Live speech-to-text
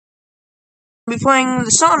be playing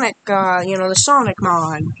the Sonic, the Sonic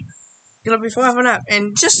mod. It'll be forever and up.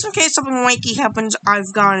 And just in case something wanky happens,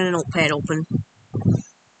 I've got a notepad open.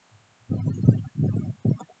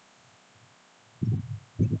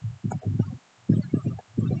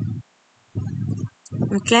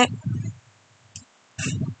 Okay.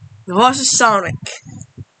 The boss is Sonic.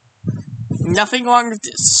 Nothing wrong with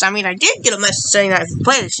this. I mean, I did get a message saying that if you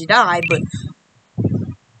play this, you die, but...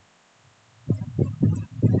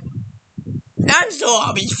 I'm sure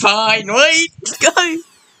I'll be fine, right? Go!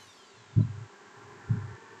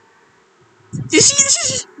 You see, this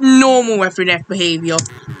is normal FNF behavior.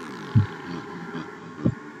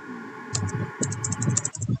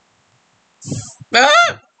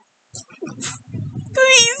 Ah!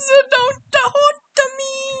 Please don't hurt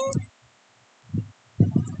me!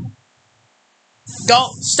 Go!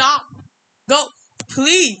 Stop! Go!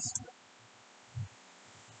 Please!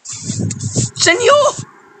 Senor!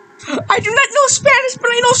 I do not know Spanish,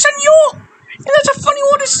 but I know senor! And that's a funny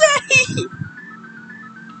word to say!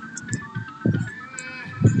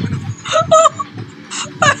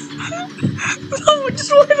 No, I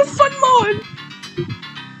just wanted a fun mod!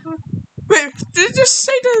 Wait, did it just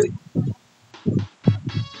say the...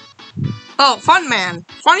 Oh, fun man.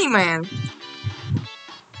 Funny man.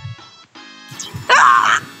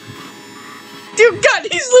 Ah! Dear God,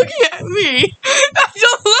 he's looking at me! I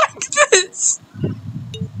don't like this!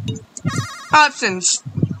 Options.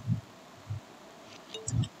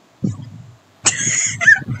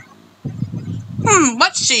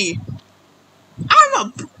 Let's see.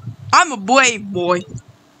 I'm a brave boy.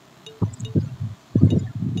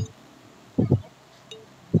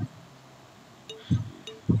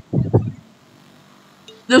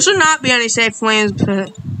 There should not be any safe flames,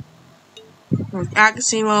 but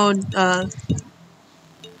accuracy mode,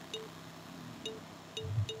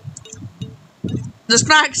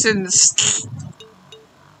 distractions.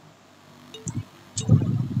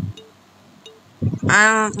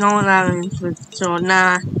 I don't know what that means, but so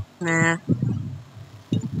nah. Yeah.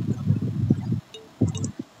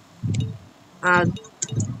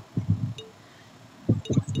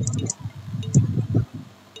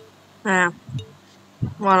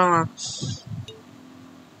 What else?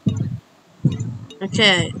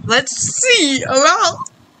 Okay, let's see about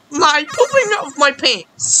my pooping of my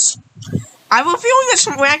pants. I have a feeling that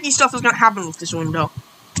some wacky stuff is gonna happen with this window.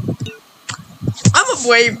 I'm a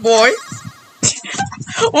brave boy.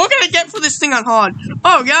 We're gonna get for this thing on hard.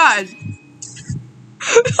 Oh God!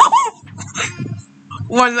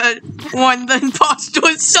 One the imposter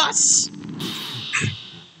is sus.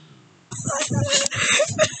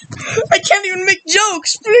 I can't even make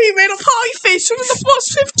jokes. He made a potty face within the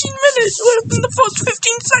first 15 minutes, within the first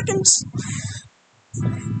 15 seconds.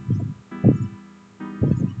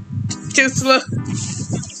 Too slow.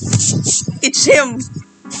 It's him,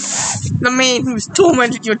 the man who's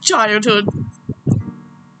tormented your childhood.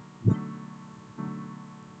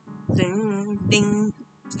 Ding, ding,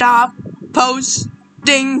 stop,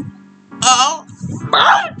 posting. Oh,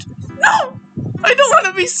 what? No, I don't want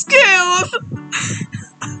to be scared.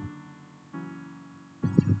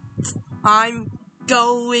 I'm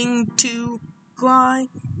going to cry.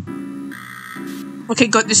 Okay,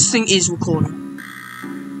 God, this thing is recording.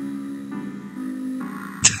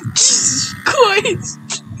 Jesus Christ!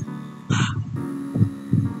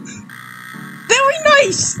 Very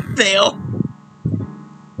nice, Dale.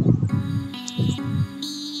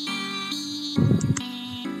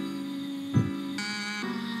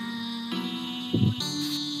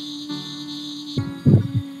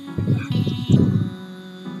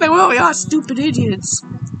 They really are stupid idiots.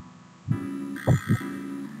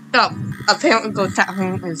 Oh, apparently go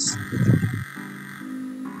tapping is...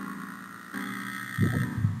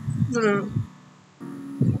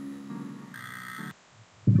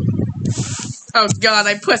 Oh God,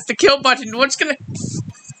 I pressed the kill button. What's gonna...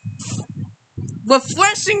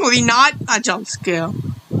 Refreshingly not a jump scare.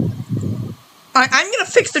 I'm gonna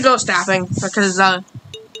fix the ghost tapping because, I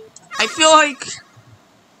feel like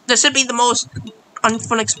this should be the most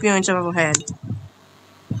unfun experience I've ever had.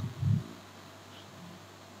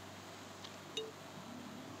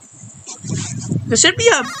 This should be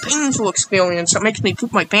a painful experience that makes me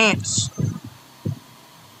poop my pants.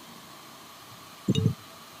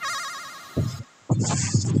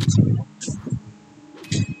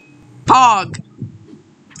 Pog.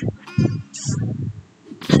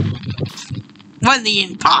 When the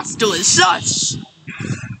imposter is sus.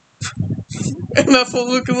 Enough of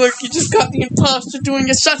look, you just got the imposter doing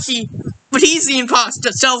a sussy. But he's the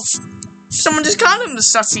imposter, so someone just called him the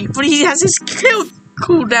sussy, but he has his kill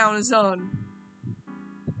cooldown is on.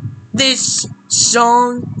 This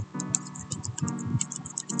song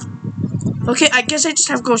Okay, I guess I just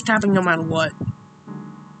have ghost tapping no matter what.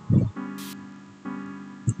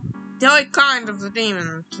 The only kind of the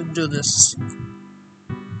demon to do this.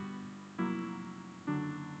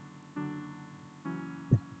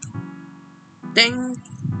 Ding,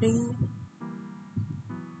 ding.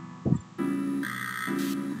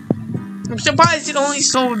 I'm surprised it only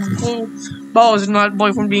sold full balls and not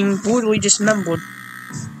boy from being brutally dismembered.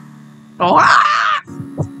 Oh, ah!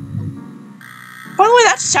 By the way,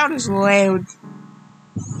 that sound is loud.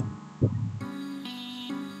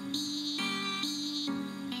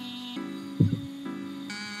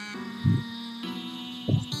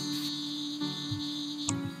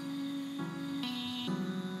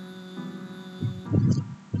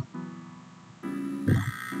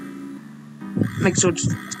 Makes sense.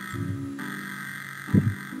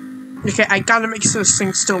 Okay, I gotta make sure this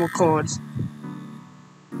thing still records.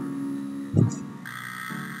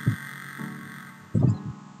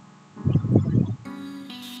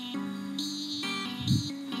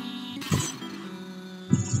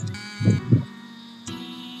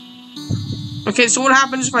 Okay, so what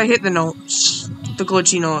happens if I hit the notes? The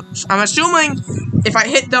glitchy notes. I'm assuming if I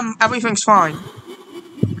hit them, everything's fine.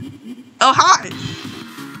 Oh, hi!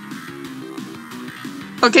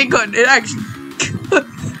 Okay, good. It actually...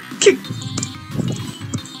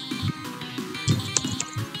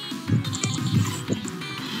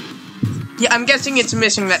 Yeah, I'm guessing it's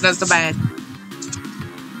missing that does the bad.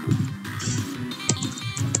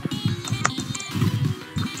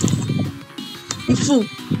 You fool.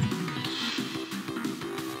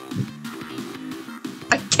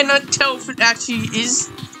 I cannot tell if it actually is.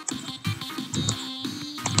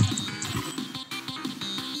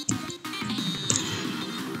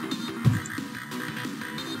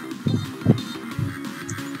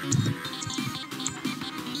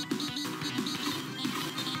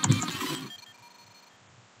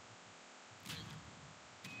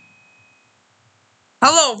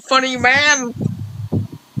 Hello, funny man!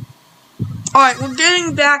 Alright, we're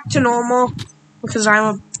getting back to normal. Because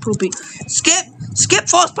I'm a poopy. Skip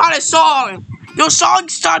first part of song! Your song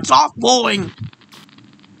starts off boring.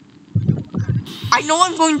 I know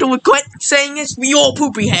I'm going to regret saying this, but you're a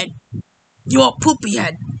poopy head. You're a poopy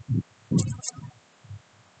head.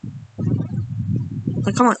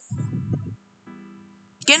 Like, come on.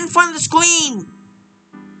 Get in front of the screen!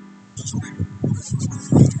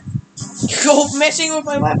 Yo, messing with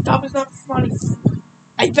my laptop is not funny.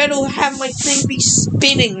 I better have my thing be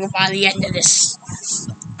spinning by the end of this.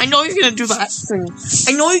 I know you're gonna do that thing.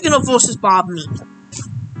 I know you're gonna versus Bob me.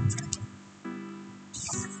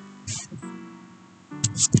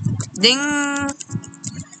 Ding!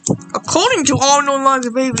 According to all known lines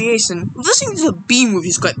of aviation, listening to the B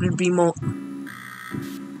movie script would be more.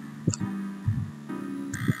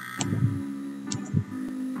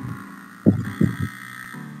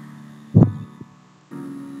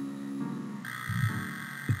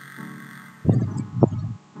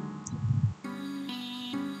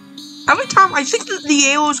 Every time I think that the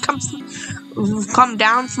arrows come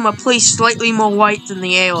down from a place slightly more right than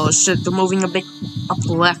the arrows, so they're moving a bit up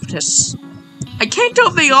leftist. I can't tell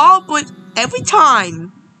if they are, but every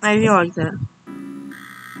time I feel like that.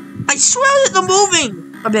 I swear that they're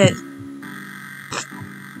moving a bit.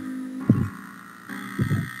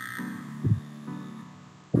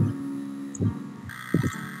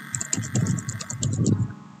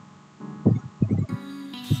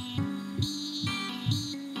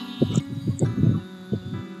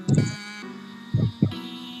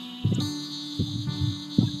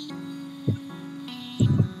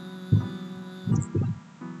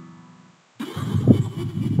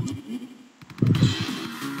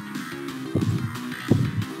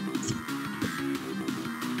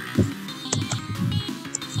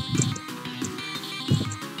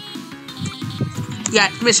 Yeah,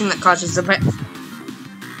 missing that causes a bit.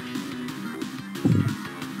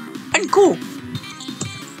 And cool.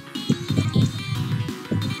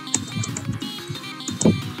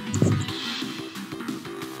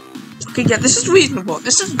 Okay, yeah, this is reasonable.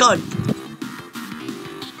 This is good.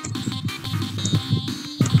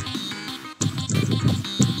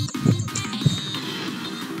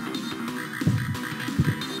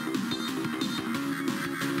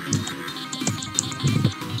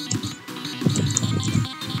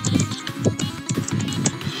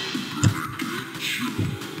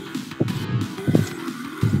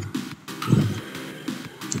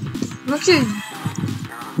 Okay.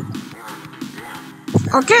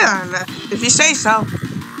 Okay then, if you say so.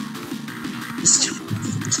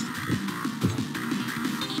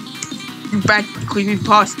 Bad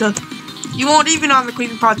creepypasta. You weren't even on the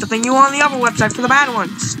creepypasta thing, you were on the other website for the bad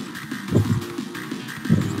ones.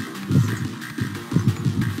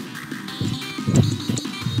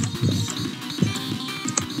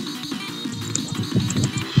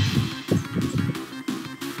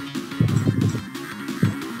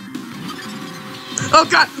 Oh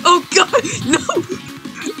god! Oh god! No!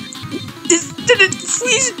 Did it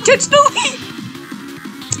freeze intentionally?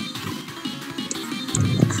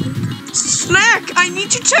 Snack! I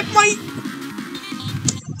need to check my...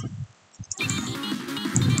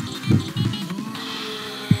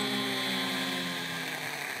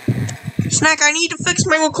 Snack, I need to fix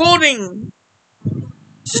my recording!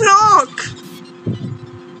 Snack!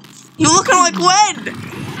 You're looking like lead!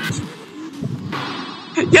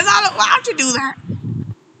 You're not allowed to do that!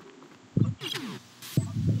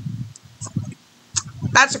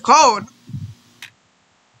 That's a code.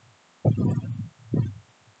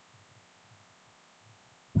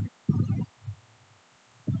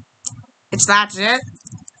 That's it.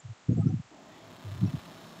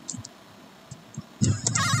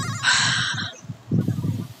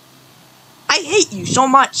 I hate you so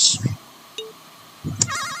much.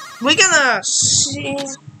 We're gonna see.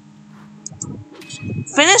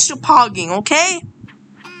 Finish your pogging, okay?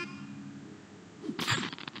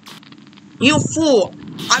 You fool.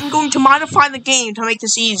 I'm going to modify the game to make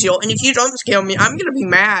this easier, and if you don't scare me, I'm gonna be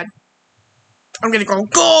mad. I'm gonna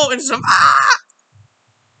go and some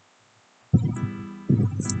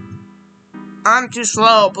I'm too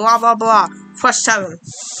slow, blah blah blah. Press 7.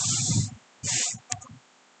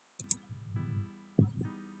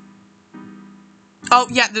 Oh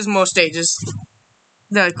yeah, there's more stages.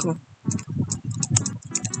 Very cool.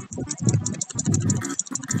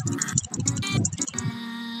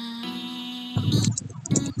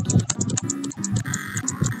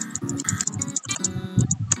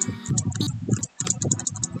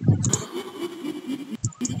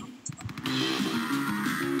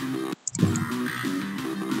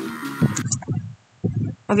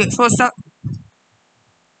 Okay, first up.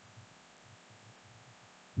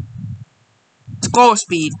 Scroll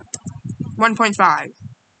speed 1.5.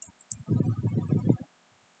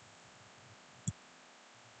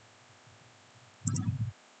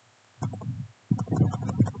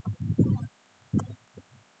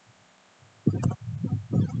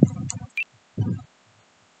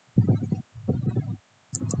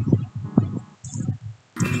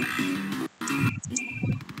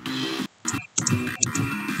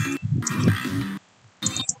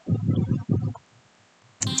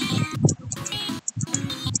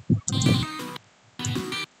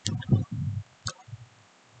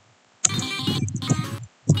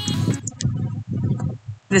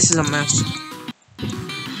 This is a mess.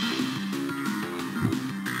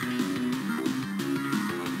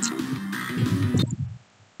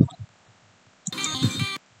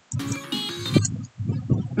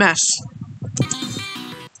 Mess.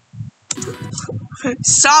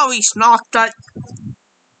 Sorry,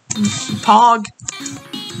 Pog.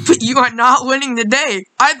 But you are not winning the day.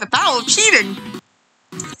 I have the power of cheating.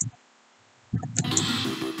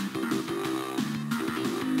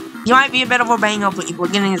 You might be a bit of a banger, but your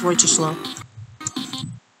beginning is way too slow.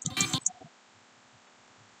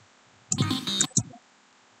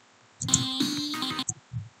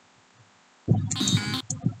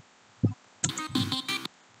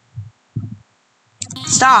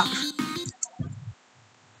 Stop.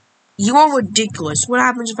 You are ridiculous. What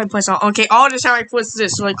happens if I press all? Okay, all this time I press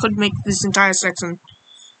this, so I could make this entire section.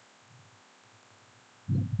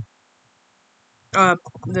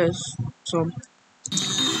 This. So.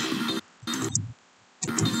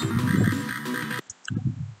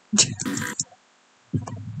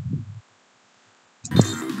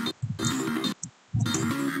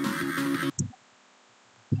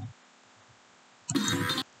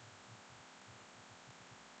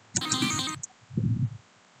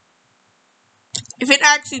 If it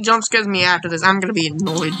actually jump scares me after this, I'm gonna be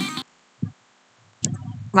annoyed.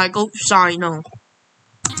 Like, oh, sorry, no.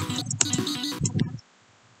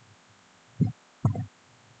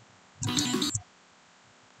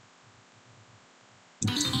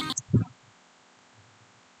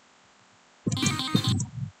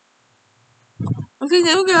 Okay,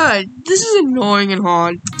 no good. This is annoying and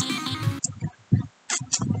hard.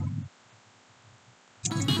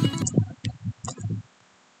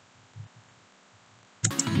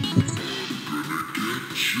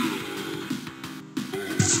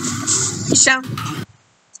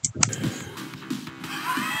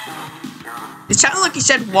 It sounded like he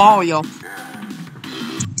said Wario.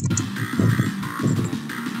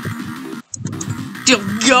 Dear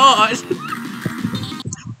God.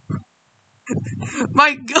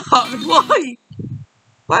 My God, why?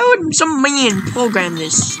 Why would some man program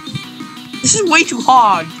this? This is way too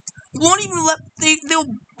hard. You won't even let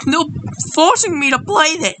they're forcing me to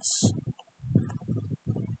play this.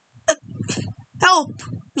 Help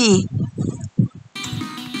me.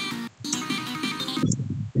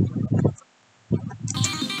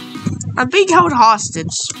 I'm being held hostage.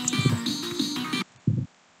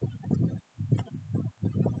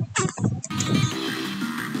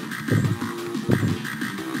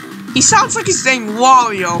 He sounds like he's saying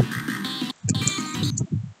Wario.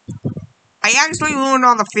 I actually ruined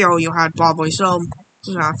all the feel you had, probably, so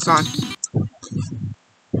yeah, it's fine.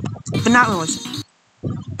 But not really.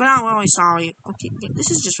 But not really sorry. Okay,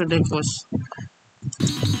 this is just ridiculous.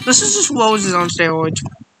 This is just roses on steroids.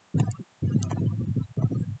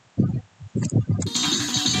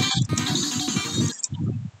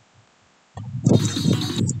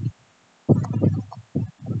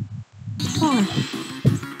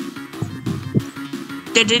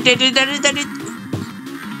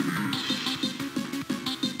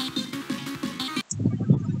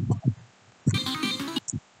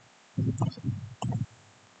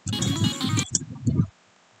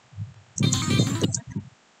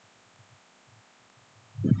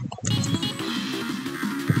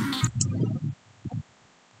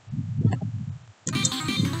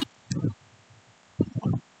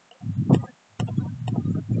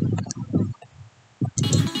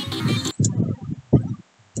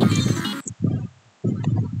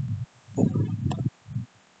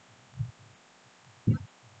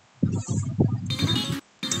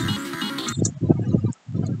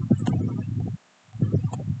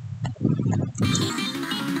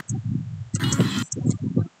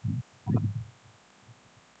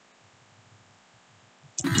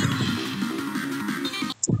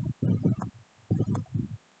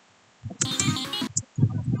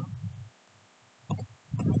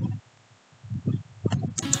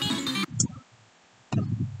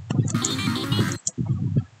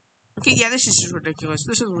 Okay, yeah, this is just ridiculous.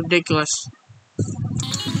 This is ridiculous.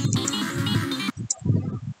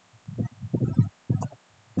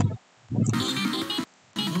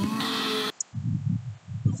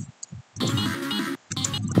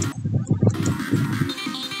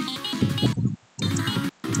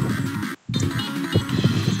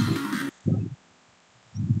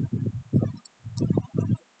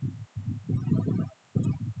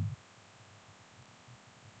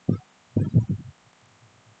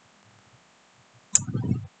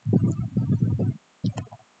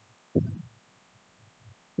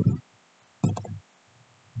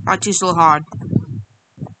 Not too so hard.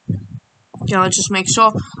 Yeah, let's just make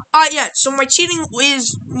sure. Yeah, so my cheating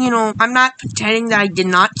is, you know, I'm not pretending that I did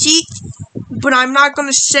not cheat, but I'm not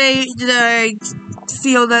gonna say that I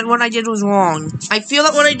feel that what I did was wrong. I feel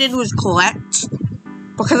that what I did was correct,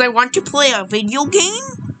 because I want to play a video game,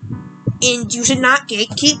 and you should not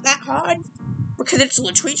gatekeep that hard, because it's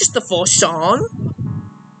literally just the first song.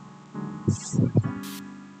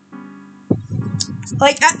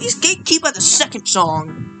 Like, at least gatekeep at the second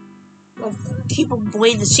song. Well, keep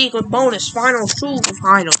away the secret bonus, final two,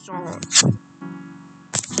 final song.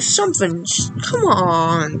 Something, come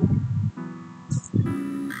on.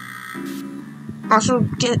 Also,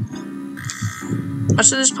 this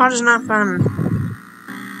part is not fun.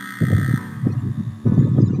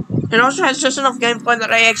 It also has just enough gameplay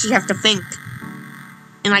that I actually have to think.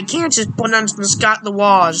 And I can't just put on the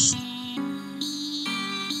walls.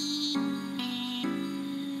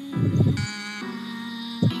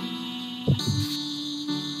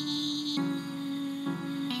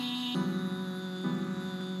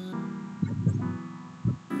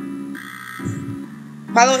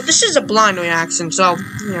 By the way, this is a blind reaction, so,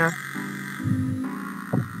 yeah.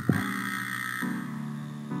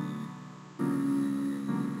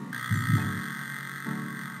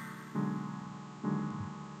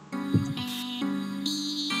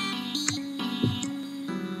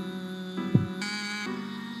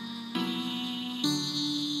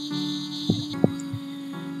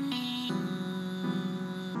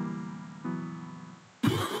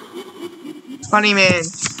 Funny man.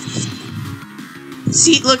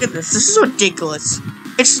 See, look at this. This is ridiculous.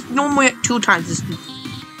 It's normally at 2 times this.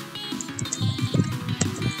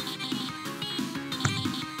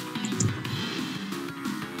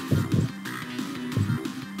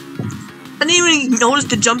 I didn't even notice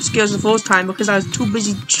the jump scares the first time because I was too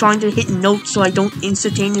busy trying to hit notes so I don't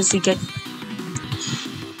instantaneously get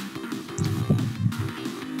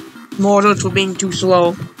murdered for being too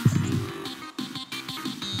slow.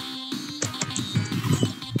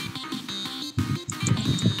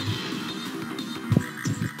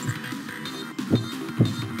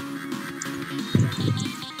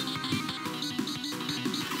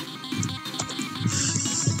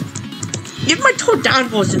 Get my toe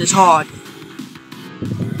downwards in is hard.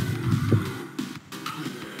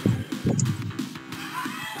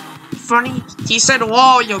 Funny, he said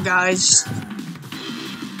Wario, guys.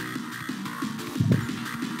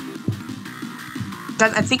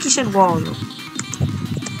 I think he said Wario.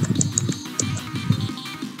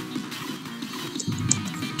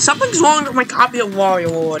 Something's wrong with my copy of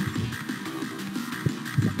Wario Lord.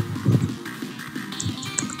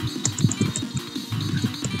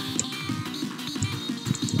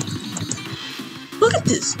 Look at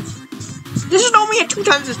this. This is only at 2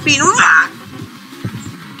 times the speed.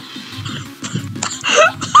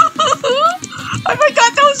 I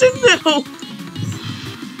forgot that was in there.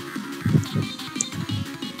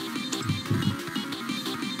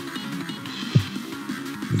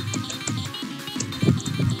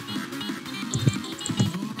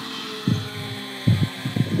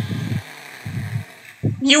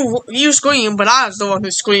 You screamed, but I was the one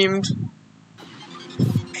who screamed.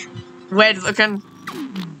 Red looking.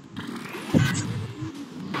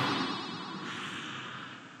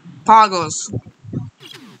 Poggles.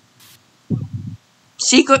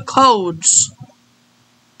 Secret codes.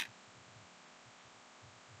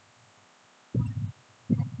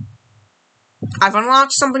 I've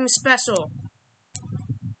unlocked something special.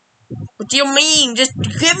 What do you mean? Just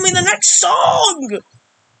give me the next song!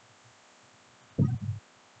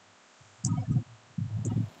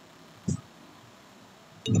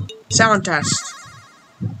 Sound test.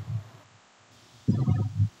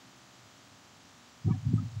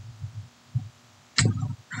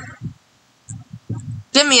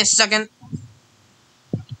 Give me a second.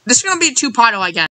 This is gonna be a two-parter again.